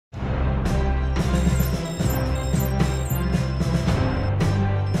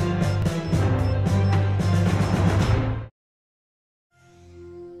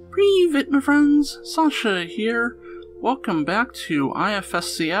Greet my friends, Sasha here. Welcome back to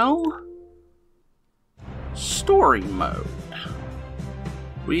IFSCL Story Mode.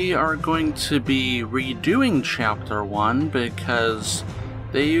 We are going to be redoing Chapter 1 because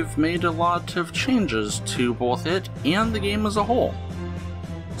they've made a lot of changes to both it and the game as a whole,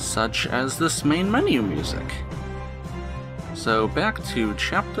 such as this main menu music. So back to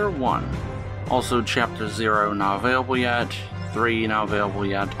Chapter 1. Also Chapter 0 not available yet, 3 not available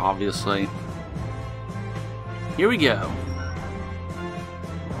yet, obviously. Here we go.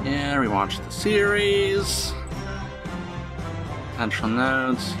 Yeah, rewatch the series. Potential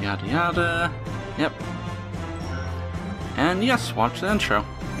notes, yada yada. Yep. And yes, watch the intro.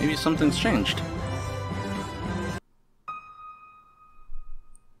 Maybe something's changed.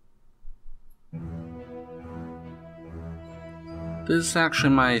 This is actually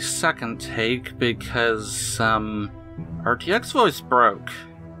my second take because, RTX voice broke.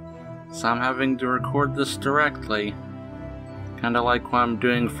 So I'm having to record this directly. Kinda like what I'm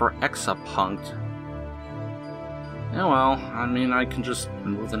doing for Exapunct. Oh well, I mean, I can just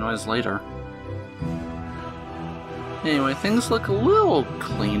remove the noise later. Anyway, things look a little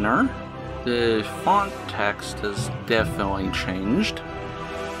cleaner. The font text has definitely changed.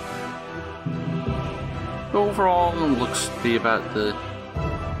 But overall, it looks to be about the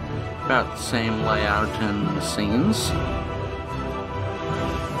same layout in the scenes.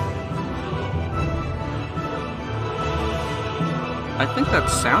 I think that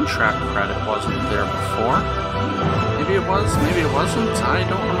soundtrack credit wasn't there before. Maybe it was, maybe it wasn't, I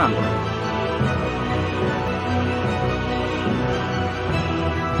don't remember.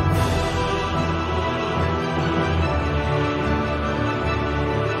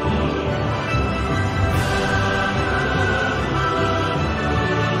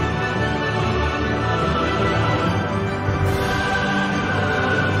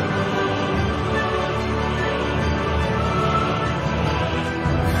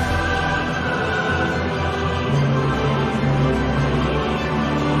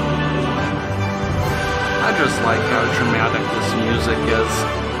 I just like how dramatic this music is.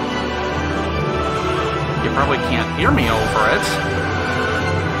 You probably can't hear me over it.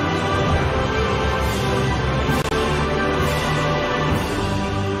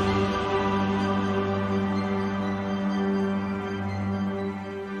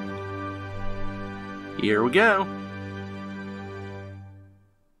 Here we go.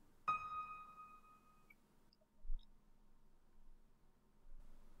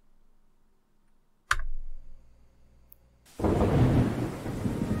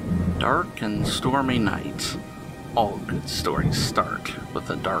 Dark and stormy night. All good stories start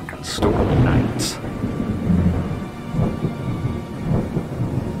with a dark and stormy night.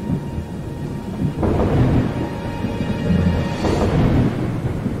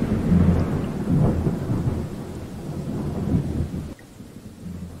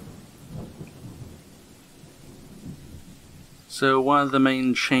 So one of the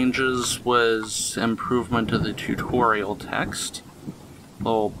main changes was improvement to the tutorial text.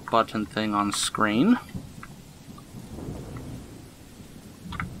 Little button thing on screen.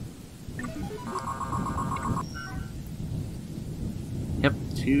 Yep,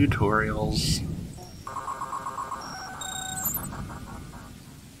 tutorials.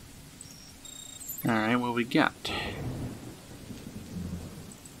 Alright, what we got?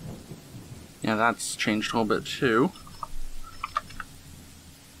 Yeah, that's changed a little bit too.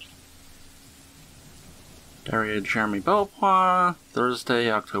 Diary of Jeremie Belpois,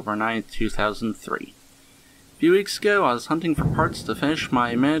 Thursday, October 9th, 2003. A few weeks ago, I was hunting for parts to finish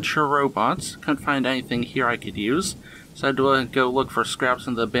my miniature robots. Couldn't find anything here I could use, so I had to go look for scraps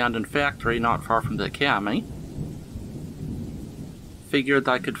in the abandoned factory not far from the academy. Figured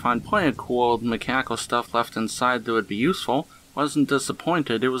I could find plenty of cool old mechanical stuff left inside that would be useful. Wasn't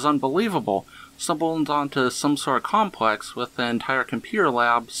disappointed, it was unbelievable. Stumbled onto some sort of complex with an entire computer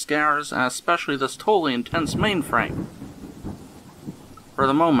lab, scanners, and especially this totally intense mainframe. For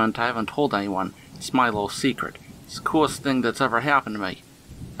the moment, I haven't told anyone. It's my little secret. It's the coolest thing that's ever happened to me.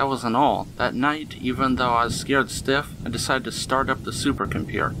 That wasn't all. That night, even though I was scared stiff, I decided to start up the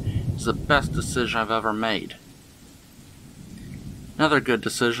supercomputer. It was the best decision I've ever made. Another good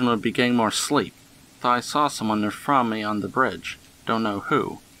decision would be getting more sleep. Thought I saw someone in front of me on the bridge. Don't know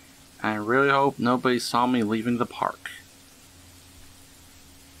who. I really hope nobody saw me leaving the park.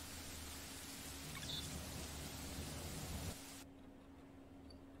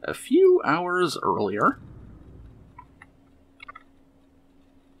 A few hours earlier.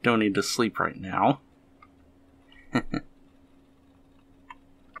 Don't need to sleep right now.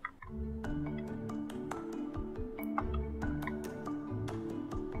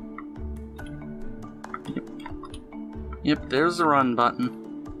 Yep, there's the run button.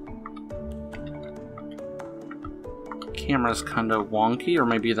 Camera's kinda wonky, or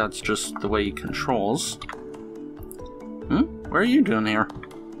maybe that's just the way he controls. What are you doing here?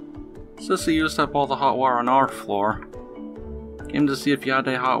 Sissy used up all the hot water on our floor. Came to see if you had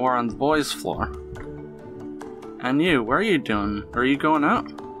any hot water on the boys' floor. And you, what are you doing? Are you going out?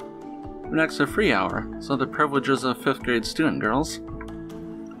 We're next to free hour, so the privileges of 5th grade student girls.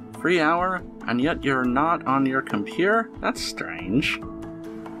 Free hour, and yet you're not on your computer? That's strange.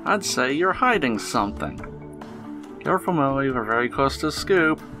 I'd say you're hiding something. Careful, Molly, we're very close to the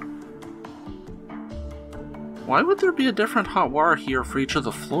scoop. Why would there be a different hot water here for each of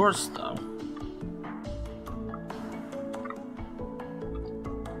the floors, though?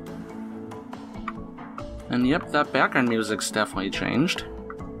 And yep, that background music's definitely changed.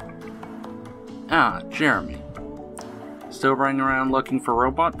 Ah, Jeremie. Still running around looking for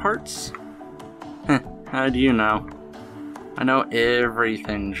robot parts? How do you know? I know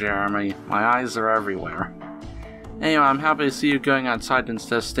everything, Jeremie. My eyes are everywhere. Anyway, I'm happy to see you going outside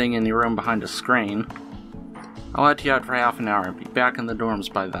instead of staying in your room behind a screen. I'll let you out for half an hour and be back in the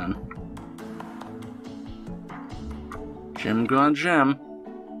dorms by then. Gym gone gym.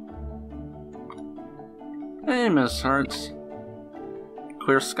 Hey, Miss Hearts.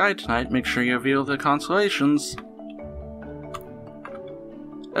 Clear sky tonight, make sure you view the constellations.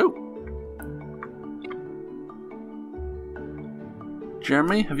 Oh!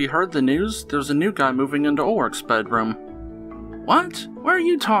 Jeremie, have you heard the news? There's a new guy moving into Ulrich's bedroom. What? What are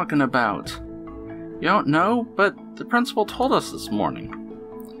you talking about? You don't know, but the principal told us this morning.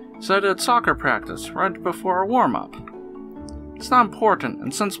 He said at soccer practice, right before our warm-up. It's not important,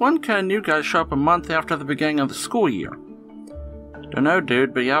 and since when can a new guy show up a month after the beginning of the school year? Dunno,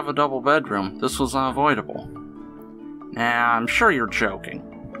 dude, but you have a double bedroom. This was unavoidable. Nah, I'm sure you're joking.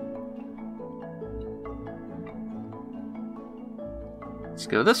 Let's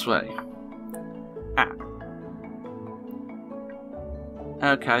go this way. Ah.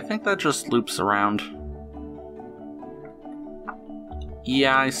 Okay, I think that just loops around.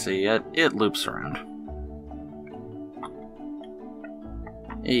 Yeah, I see it. It loops around.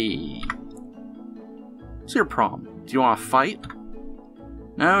 Hey. What's your problem? Do you want to fight?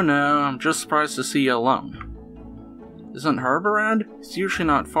 No, I'm just surprised to see you alone. Isn't Herb around? He's usually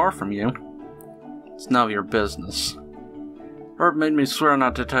not far from you. It's none of your business. Herb made me swear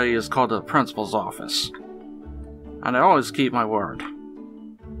not to tell you he's called to the principal's office. And I always keep my word. ...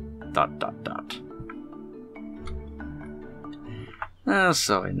 Ah,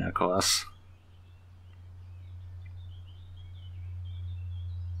 silly Nicholas.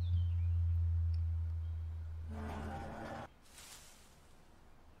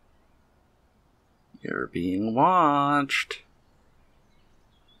 You're being watched.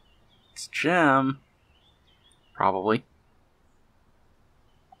 It's Jim. Probably.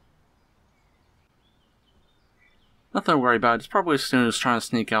 Nothing to worry about. It's probably a student who's trying to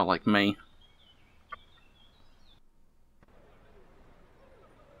sneak out like me.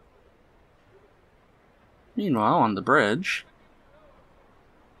 Meanwhile, on the bridge...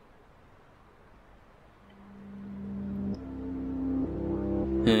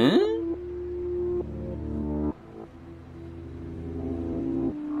 Huh?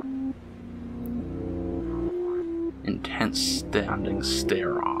 Intense standing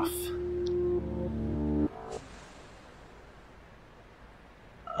stare-off.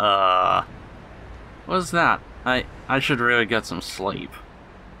 What's that? I should really get some sleep.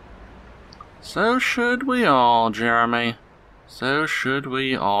 So should we all, Jeremie. So should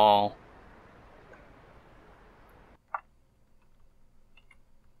we all.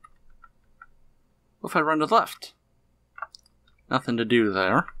 What if I run to the left? Nothing to do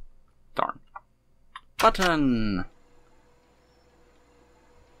there. Darn. Button!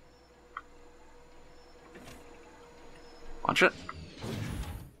 Watch it.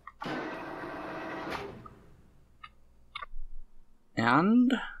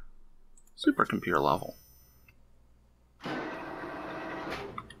 And... supercomputer level.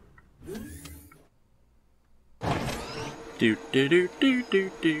 Do do do do do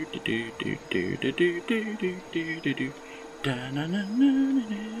do do do do do do do do do do do. Da na na na na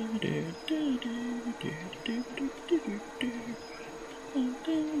do do do do do do do.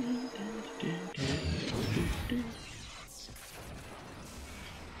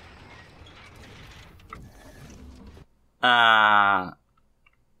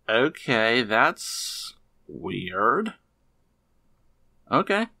 Okay, that's weird.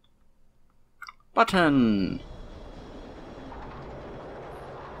 Okay. Button.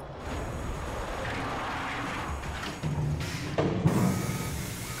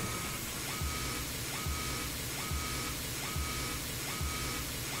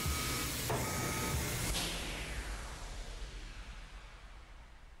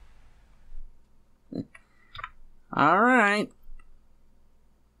 Alright.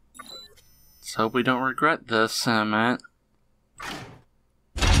 Let's hope we don't regret this, Matt.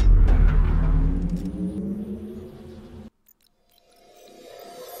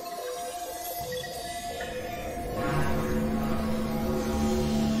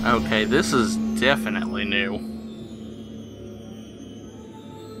 Okay, this is definitely new.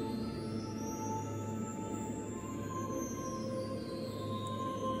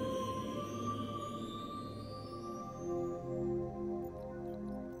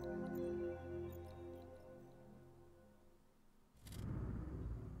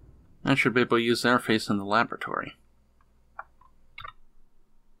 I should be able to use the interface in the laboratory.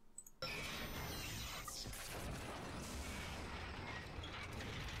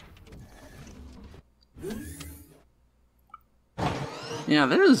 Yeah,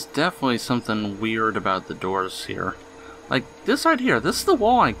 there's definitely something weird about the doors here. Like, this right here, this is the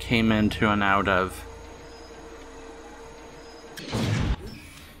wall I came into and out of.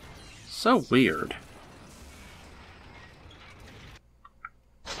 So weird.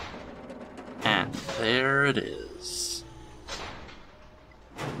 And there it is.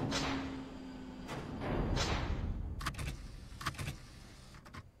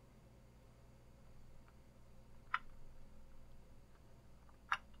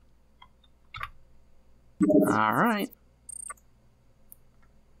 Alright.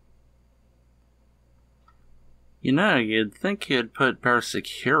 You know, you'd think you'd put better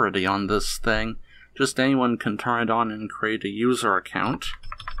security on this thing. Just anyone can turn it on and create a user account.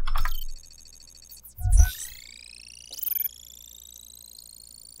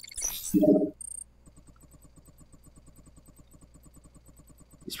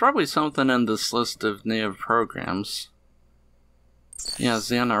 There's probably something in this list of native programs. Yeah,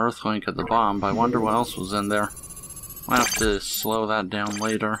 Xana Earthlink at the bottom, but I wonder what else was in there. Might have to slow that down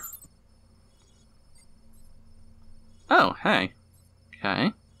later. Oh, hey.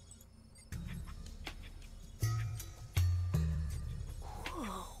 Okay.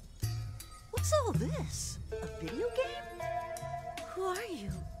 Whoa. What's all this? A video game? Who are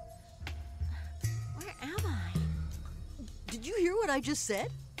you? Where am I? Did you hear what I just said?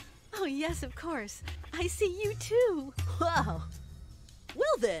 Oh, yes, of course. I see you too. Wow.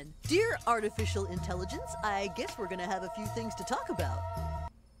 Well then, dear artificial intelligence, I guess we're gonna have a few things to talk about.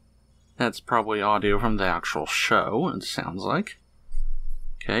 That's probably audio from the actual show, it sounds like.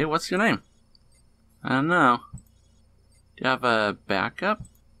 Okay, what's your name? I don't know. Do you have a backup?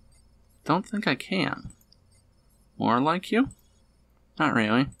 Don't think I can. More like you? Not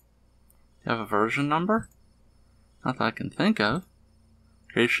really. Do you have a version number? Not that I can think of.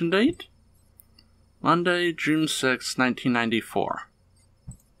 Creation date? Monday, June 6, 1994.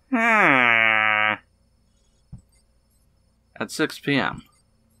 At 6 p.m.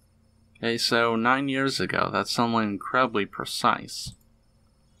 Okay, so 9 years ago. That's something incredibly precise.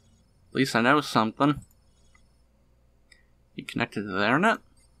 At least I know something. You connected to the internet?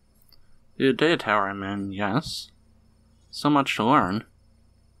 The data tower I'm in, yes. So much to learn.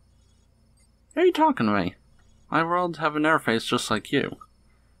 Who are you talking to me? My world have an interface just like you.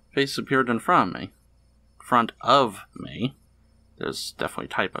 Face appeared in front of me. Front of me. There's definitely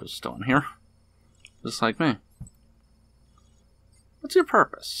typos still in here. Just like me. What's your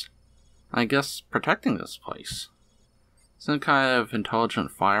purpose? I guess protecting this place. Some kind of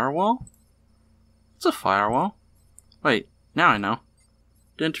intelligent firewall? It's a firewall. Wait, now I know.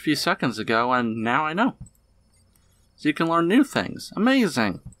 Didn't a few seconds ago, and now I know. So you can learn new things.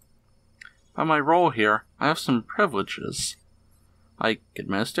 Amazing! By my role here, I have some privileges. Like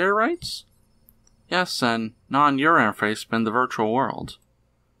administrator rights? Yes, and not on your interface, but in the virtual world.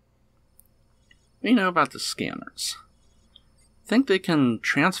 What do you know about the scanners? Think they can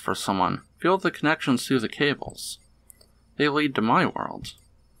transfer someone, feel the connections through the cables. They lead to my world.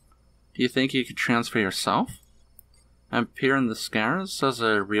 Do you think you could transfer yourself? And appear in the scanners as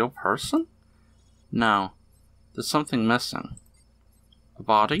a real person? No. There's something missing. A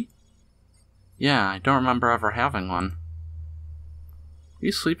body? Yeah, I don't remember ever having one. Are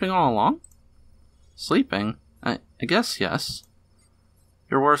you sleeping all along? Sleeping? I guess yes.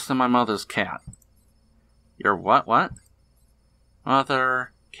 You're worse than my mother's cat. Your what?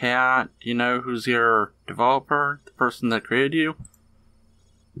 Mother, cat, do you know who's your developer? The person that created you?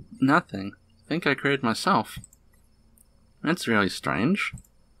 Nothing. I think I created myself. That's really strange.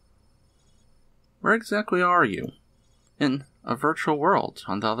 Where exactly are you? In a virtual world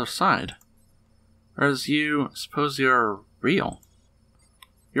on the other side. Whereas you, suppose you're real.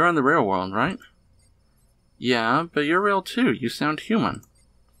 You're in the real world, right? Yeah, but you're real too. You sound human.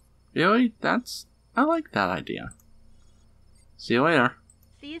 Really? I like that idea. See you later.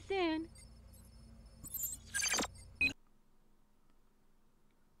 See you soon.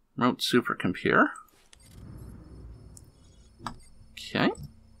 Remote supercomputer. Okay.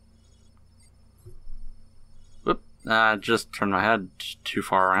 Whoop. Just turned my head too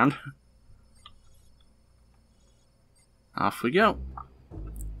far around. Off we go.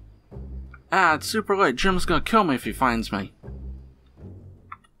 It's super late. Jim's gonna kill me if he finds me.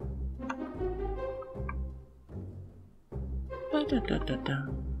 Ba-da-da-da-da.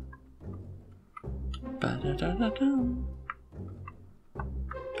 Ba-da-da-da-da.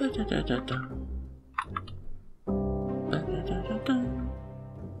 Ba-da-da-da-da. Ba-da-da-da-da.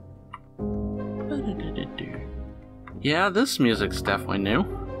 Ba-da-da-da-da. Yeah, this music's definitely new.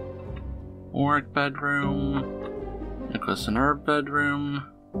 Warwick bedroom. Nicholas and Herb bedroom.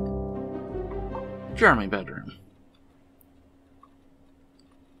 Jeremie bedroom.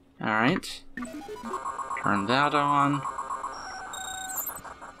 Alright. Turn that on.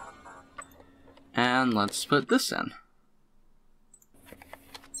 And let's put this in.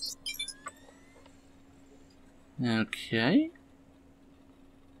 Okay.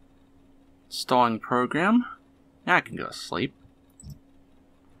 Stalling program. Now I can go to sleep.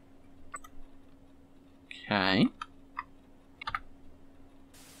 Okay.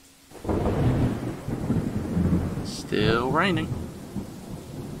 Still raining.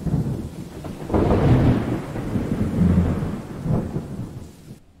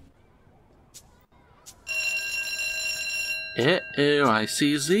 Uh-oh, I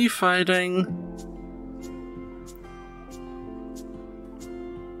see Z fighting.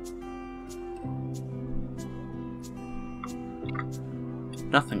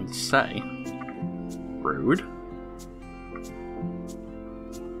 Nothing to say. Rude.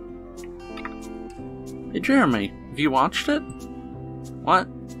 Hey Jeremie, have you watched it? What?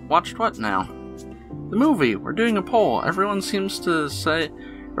 Watched what now? The movie. We're doing a poll. Everyone seems to say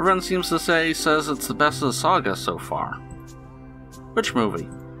says it's the best of the saga so far. Which movie?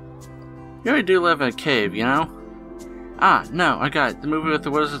 You already do live in a cave, you know? Ah, no, I got it. The movie with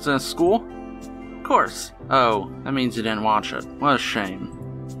the wizards in a school? Of course. Oh, that means you didn't watch it. What a shame.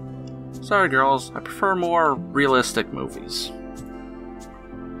 Sorry, girls. I prefer more realistic movies.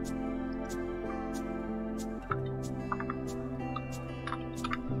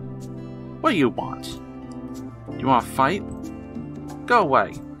 What do you want? Do you want to fight? Go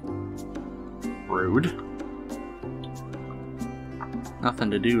away. Rude.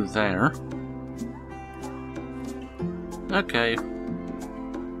 Nothing to do there. Okay.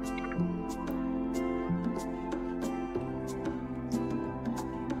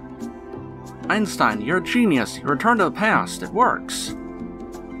 Einstein, you're a genius. You returned to the past. It works.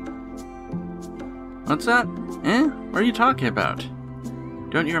 What's that? What are you talking about?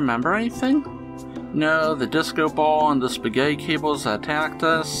 Don't you remember anything? No, the disco ball and the spaghetti cables that attacked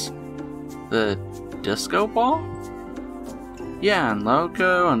us. The disco ball? Yeah, and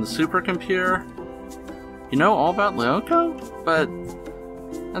Loco and the supercomputer. You know all about Loco? But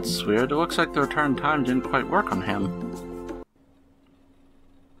that's weird. It looks like the return time didn't quite work on him.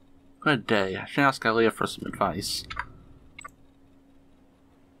 Good day. I should ask Aaliyah for some advice.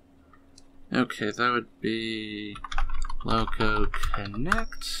 Okay, that would be Loco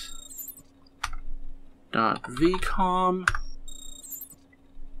connect .vcom.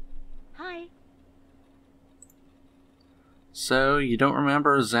 Hi. So, you don't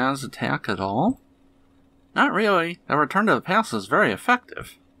remember Zan's attack at all? Not really. That return to the past is very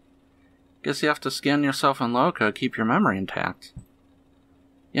effective. Guess you have to scan yourself in Loco to keep your memory intact.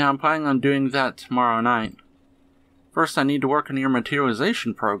 Yeah, I'm planning on doing that tomorrow night. First, I need to work on your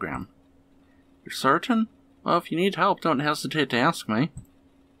materialization program. You're certain? Well, if you need help, don't hesitate to ask me.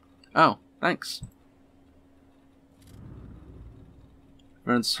 Oh, thanks.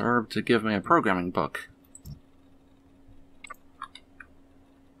 Convince Herb to give me a programming book.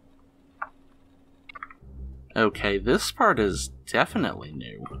 Okay, this part is definitely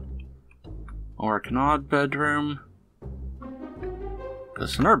new. Or an odd bedroom.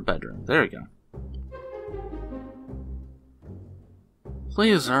 It's an Herb bedroom. There you go.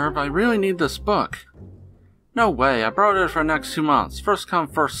 Please, Herb, I really need this book. No way, I brought it for the next 2 months. First come,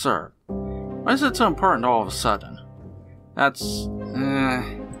 first serve. Why is it so important all of a sudden? That's...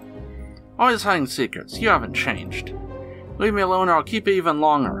 Always hiding secrets. You haven't changed. Leave me alone or I'll keep it even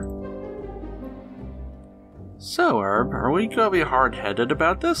longer. So, Herb, are we gonna be hard-headed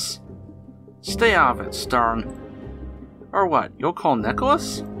about this? Stay out of it, Stern. Or what, you'll call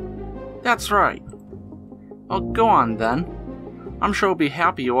Nicholas? That's right. Well, go on then. I'm sure he'll be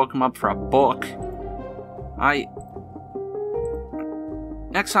happy you woke him up for a book.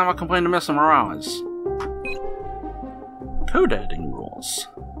 Next time I'll complain to Mr. Morales. Code editing rules.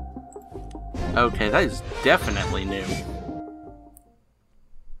 Okay, that is definitely new.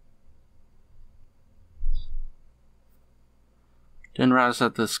 Didn't realize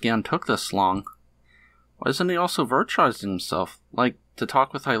that the scan took this long. Why isn't he also virtualizing himself? Like, to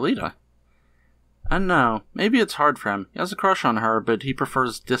talk with Aelita? I don't know. Maybe it's hard for him. He has a crush on her, but he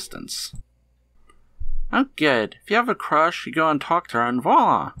prefers distance. Oh, good. If you have a crush, you go and talk to her and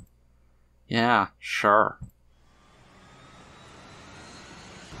voila! Yeah, sure.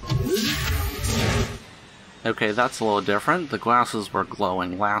 Okay, that's a little different. The glasses were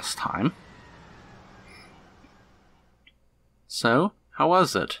glowing last time. So, how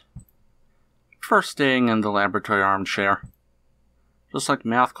was it? First staying in the laboratory armchair. Just like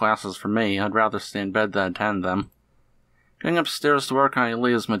math classes for me, I'd rather stay in bed than attend them. Going upstairs to work on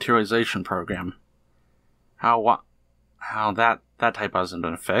Elia's materialization program. How that type hasn't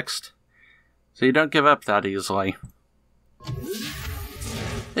been fixed. So you don't give up that easily.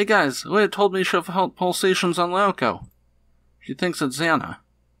 Hey guys, Leia told me she'll felt pulsations on Loco. She thinks it's Xana.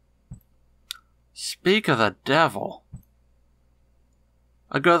 Speak of the devil.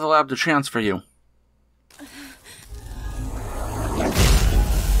 I'll go to the lab to transfer you.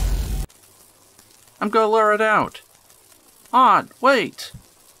 I'm gonna lure it out. Odd, wait!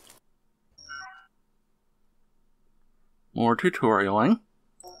 More tutorialing.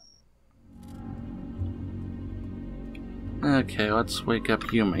 Okay, let's wake up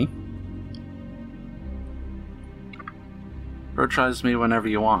Yumi. Virtualize me whenever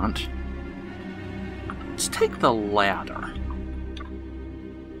you want. Let's take the ladder.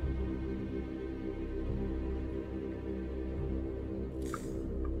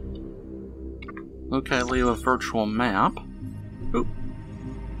 Okay, leave a virtual map. Oop.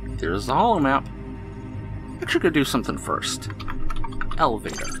 There's the holo map. Actually, could do something first.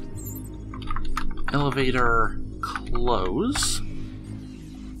 Elevator. Elevator close.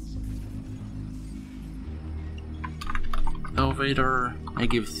 Elevator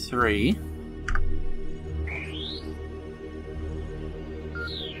 -3.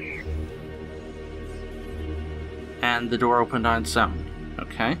 And the door opened on its own.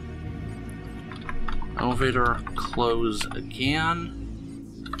 Okay. Elevator close again.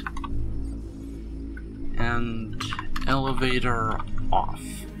 And elevator off.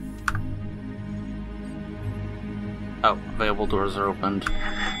 Oh, available doors are opened.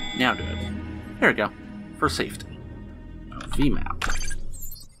 Now do it. There we go. For safety. VMAP.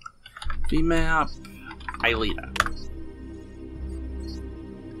 VMAP. Aelita.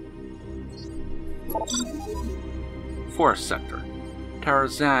 Forest sector. Tower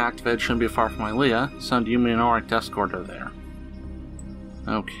is activated, shouldn't be far from Aelita. Send Yumi and Auric to escort her there.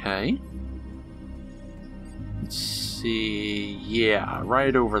 Okay. Let's see. Yeah,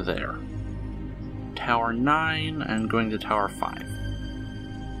 right over there. Tower 9 and going to Tower 5.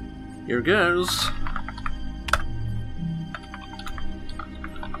 Here goes.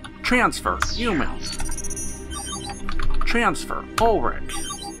 Transfer, Yumi. Transfer, Ulrich.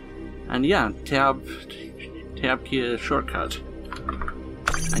 And yeah, tab key shortcut.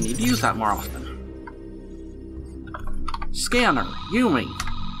 I need to use that more often. Scanner, Yumi.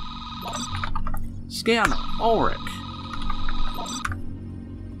 Scanner, Ulrich.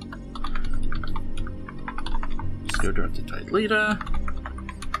 Let's go directly to Aelita.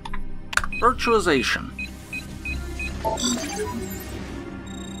 Virtualization.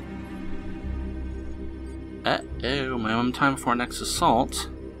 Uh-oh, minimum time for next assault.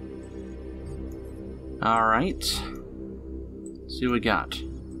 Alright. See what we got.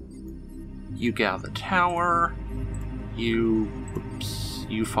 You get out of the tower. You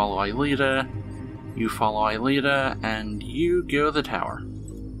follow Aelita. You follow Aelita, and you go to the tower.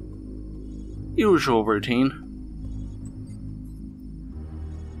 Usual routine.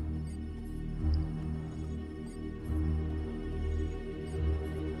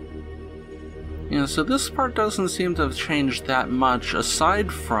 Yeah, so this part doesn't seem to have changed that much,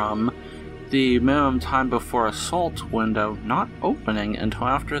 aside from the minimum time before assault window not opening until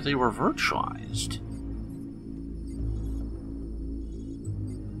after they were virtualized.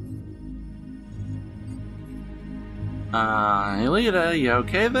 Aelita, you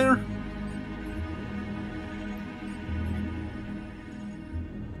okay there?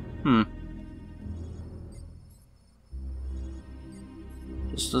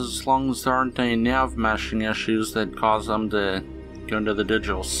 Just as long as there aren't any nav meshing issues that cause them to go into the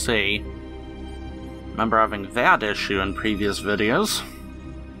digital C. Remember having that issue in previous videos.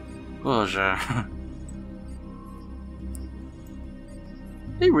 Bonjour.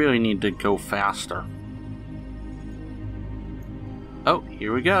 They really need to go faster. Oh,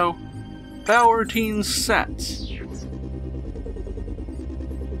 here we go. Battle routine set.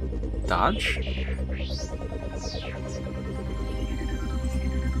 Dodge.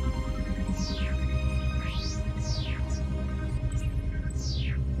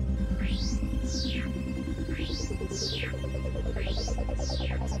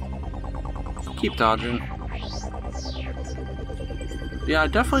 Keep dodging. Yeah, I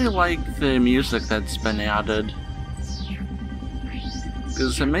definitely like the music that's been added.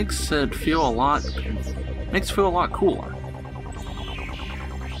 Because it makes it feel a lot cooler.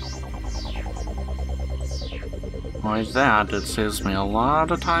 Like that, it saves me a lot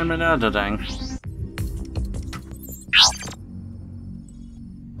of time in editing.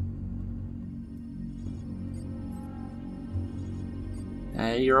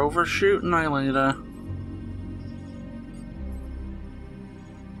 Hey, you're overshooting, Aelita.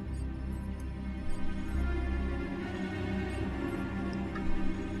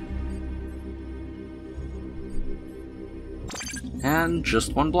 And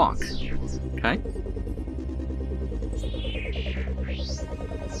just one block. Okay.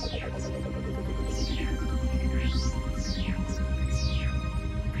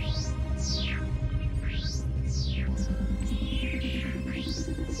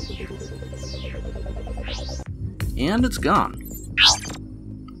 And it's gone.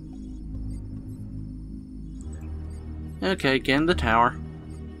 Okay, gain the tower.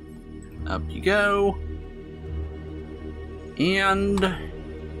 Up you go. And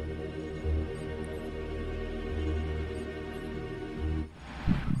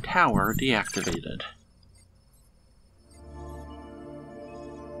tower deactivated.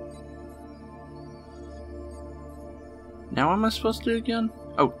 Now what am I supposed to do again?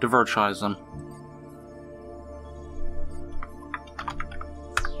 Oh, divertize them.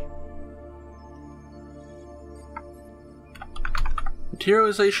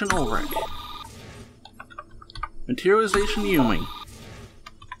 Materialization Ulrich. Materialization Yumi.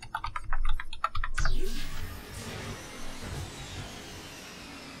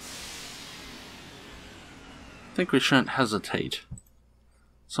 I think we shouldn't hesitate.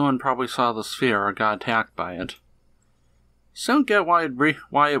 Someone probably saw the sphere or got attacked by it. So don't get why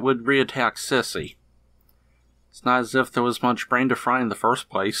it would re-attack Sissy. It's not as if there was much brain to fry in the first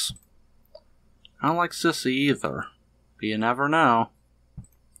place. I don't like Sissy either, but you never know.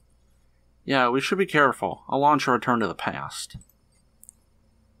 Yeah, we should be careful. I'll launch a return to the past.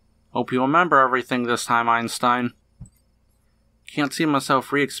 Hope you remember everything this time, Einstein. Can't see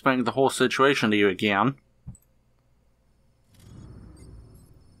myself re-explaining the whole situation to you again.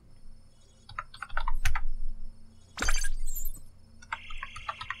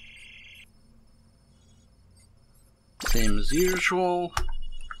 Same as usual.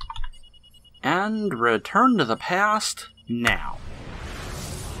 And return to the past now.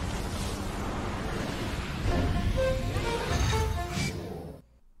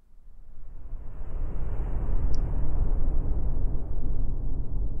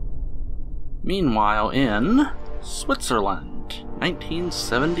 Meanwhile, in Switzerland,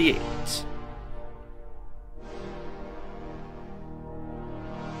 1978. I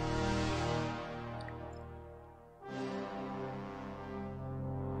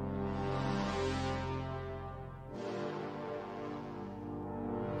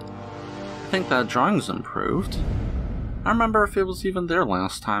think that drawing's improved. I remember if it was even there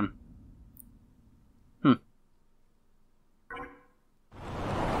last time.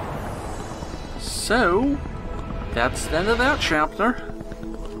 So, that's the end of that chapter.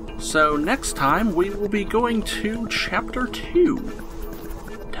 So next time we will be going to chapter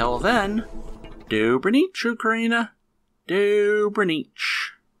 2. Till then, Dobranic, Ukraina. Dobranic.